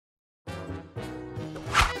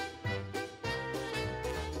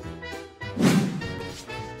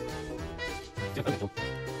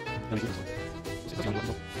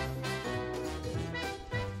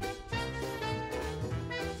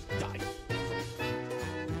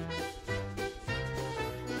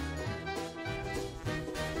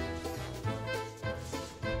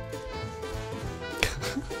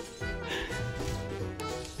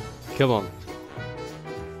Come on.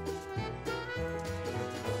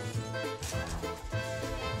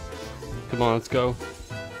 Come on, let's go.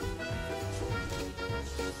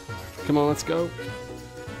 Come on, let's go.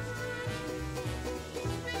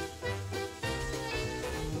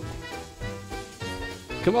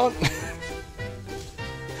 Come on.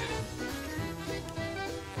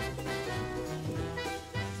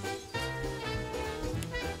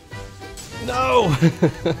 No!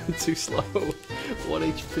 Too slow. 1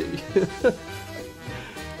 HP.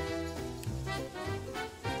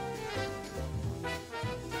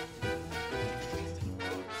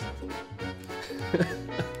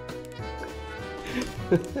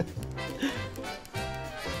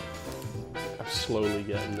 I'm slowly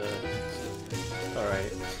getting there.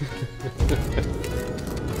 Alright.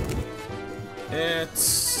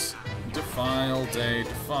 It's Defile Day,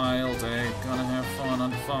 Defile Day. Gonna have fun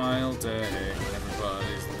on Defile Day.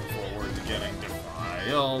 Everybody's looking forward to getting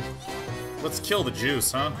defiled. Let's kill the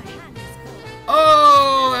juice, huh?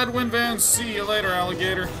 Oh, Edwin Van, see you later,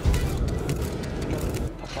 alligator.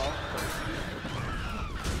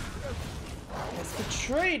 It's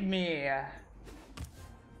betrayed me.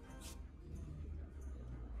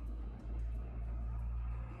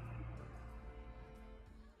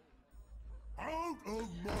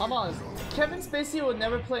 I'm honest. Kevin Spacey will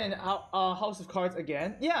never play in House of Cards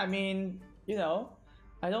again. Yeah, I mean, you know,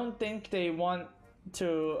 I don't think they want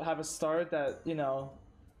to have a start that, you know,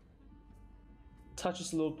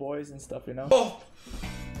 touches little boys and stuff, you know. Oh,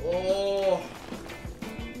 oh.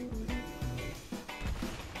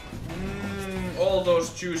 All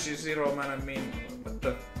those juicy zero man. I mean, what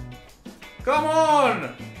the? Come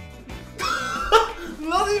on!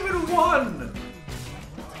 Not even one.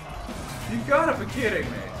 You gotta be kidding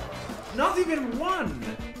me. Not even one!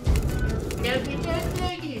 It'll be just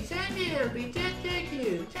like you, someday it'll be just like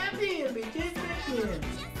you, someday it'll be just like you.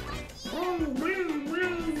 Oh,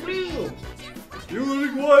 real. You will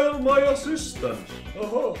require my assistance.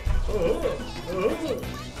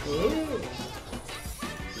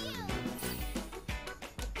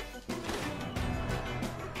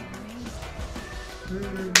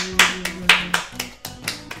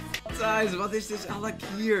 Guys, wat is this alak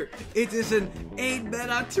hier? It is an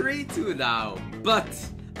 8-mana 3-2 now. But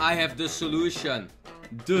I have the solution.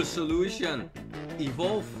 The solution.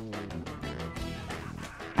 Evolve.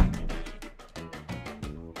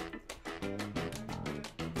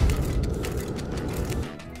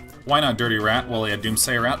 Why not Dirty Rat while I had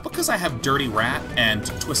Doomsayer out? Because I have Dirty Rat and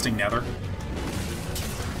Twisting Nether.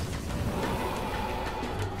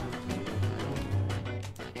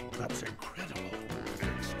 That's incredible.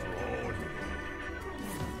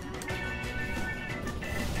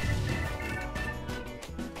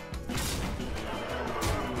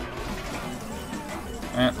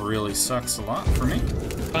 That really sucks a lot for me.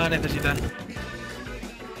 Va a necesitar.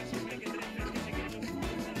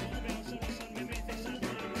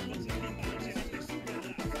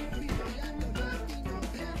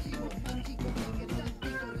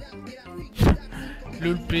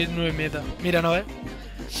 Lulprit 9 meta. Mira, ¿no ves?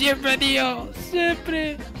 Siempre, tío.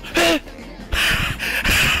 Siempre.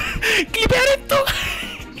 ¡Clipear esto!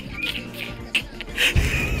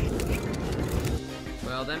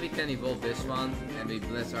 Well, then we can evolve this one, and we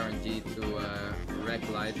bless RNG to wreck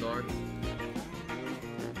Light Lord.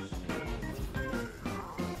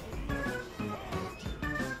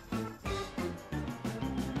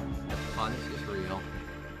 Punch is real.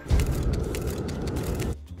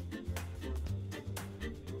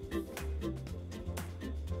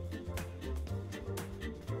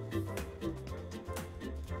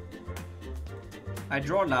 I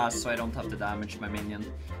draw last so I don't have to damage my minion.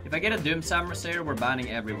 If I get a Doomsayer, we're banning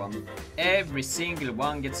everyone. Every single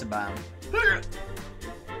one gets a ban.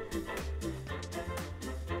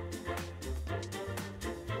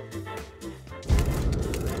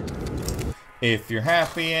 If you're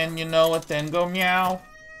happy and you know it, then go meow.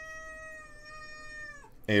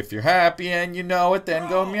 If you're happy and you know it, then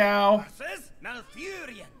go meow.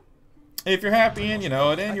 If you're happy and you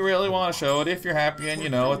know it, and you really want to show it, if you're happy and you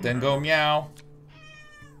know it, then go meow.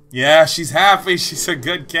 Yeah, she's happy. She's a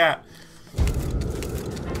good cat.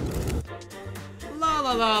 La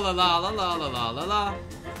la la la la la la la la la.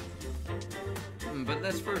 But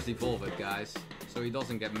let's first evolve it, guys, so he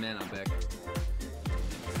doesn't get mana back.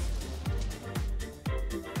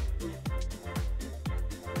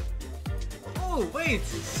 Oh wait,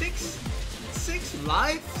 six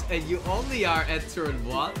lives and you only are at turn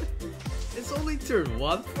 1? It's only turn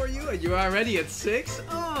 1 for you and you are already at 6?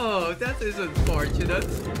 Oh, that is unfortunate.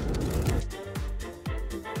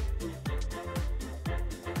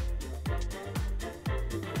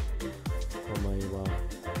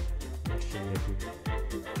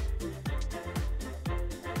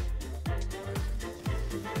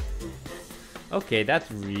 Okay, that's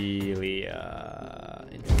really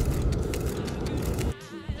interesting.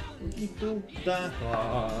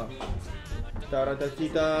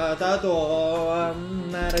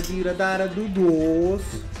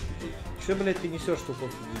 Че, блядь, ты несешь штуку,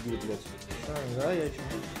 дебил, блядь? Да, я чё?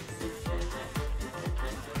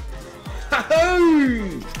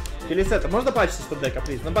 Телесета, можно пачиться с дека,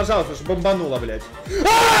 плиз? Ну, пожалуйста, чтобы бомбануло, блядь.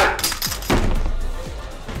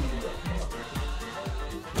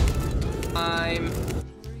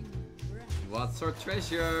 What's our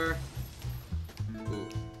treasure? Ooh.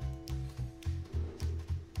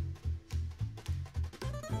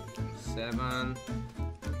 7,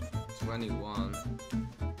 21.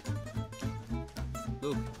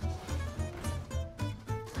 Look.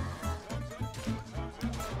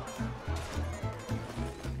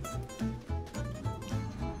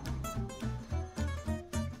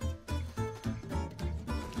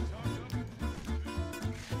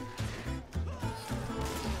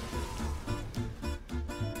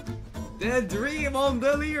 The dream on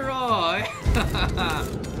the Leroy!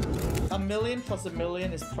 A million plus a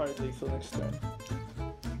million is probably for next turn.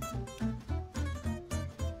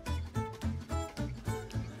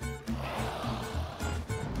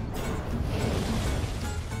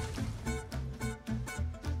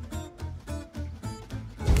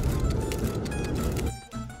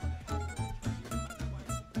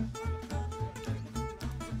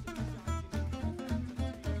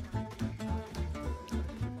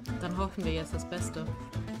 Dann hoffen wir jetzt das Beste.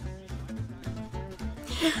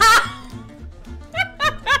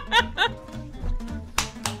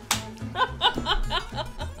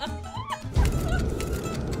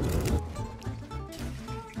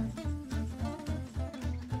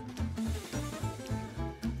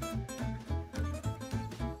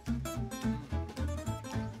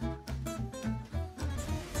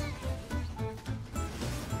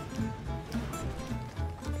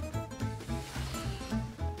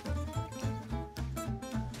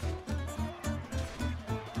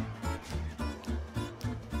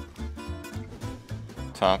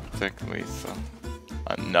 Top tick Lisa.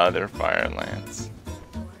 Another fire lance.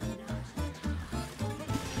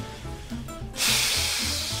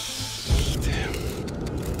 Damn.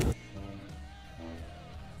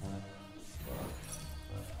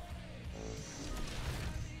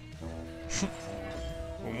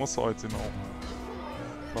 Uma sorte não.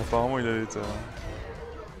 Faltava uma direita.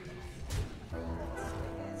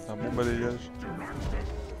 A bomba dégage.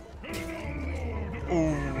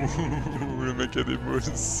 Le mec a des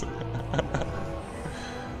boss.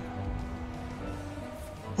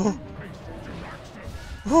 Oh.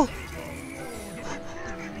 Oh.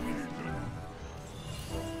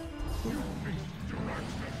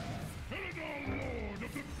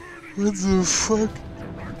 What the fuck?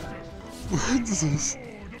 What is this?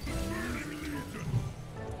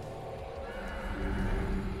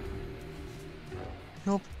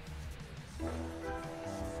 Nope.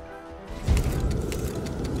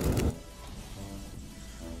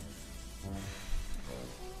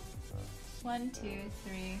 One, 2,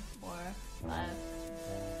 3, 4, 5,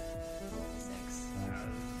 6.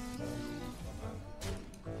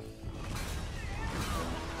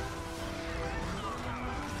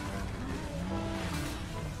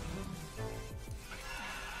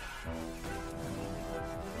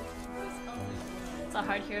 It's a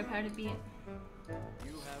hard hero power to beat.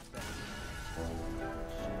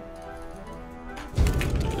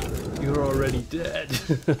 You're already dead.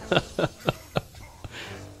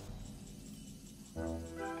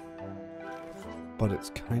 But it's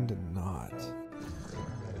kinda not.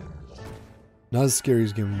 Not as scary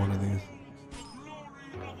as giving one of these.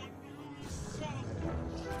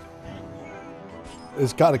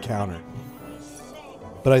 It's got a counter.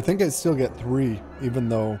 But I think I still get 3, even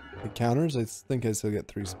though it counters, I think I still get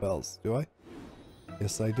 3 spells. Do I?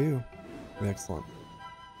 Yes, I do. Excellent.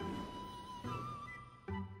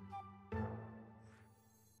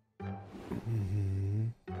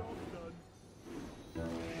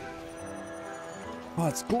 Oh,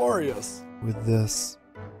 it's glorious with this.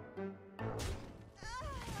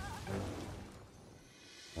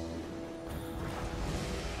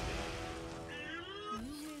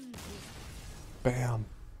 Bam.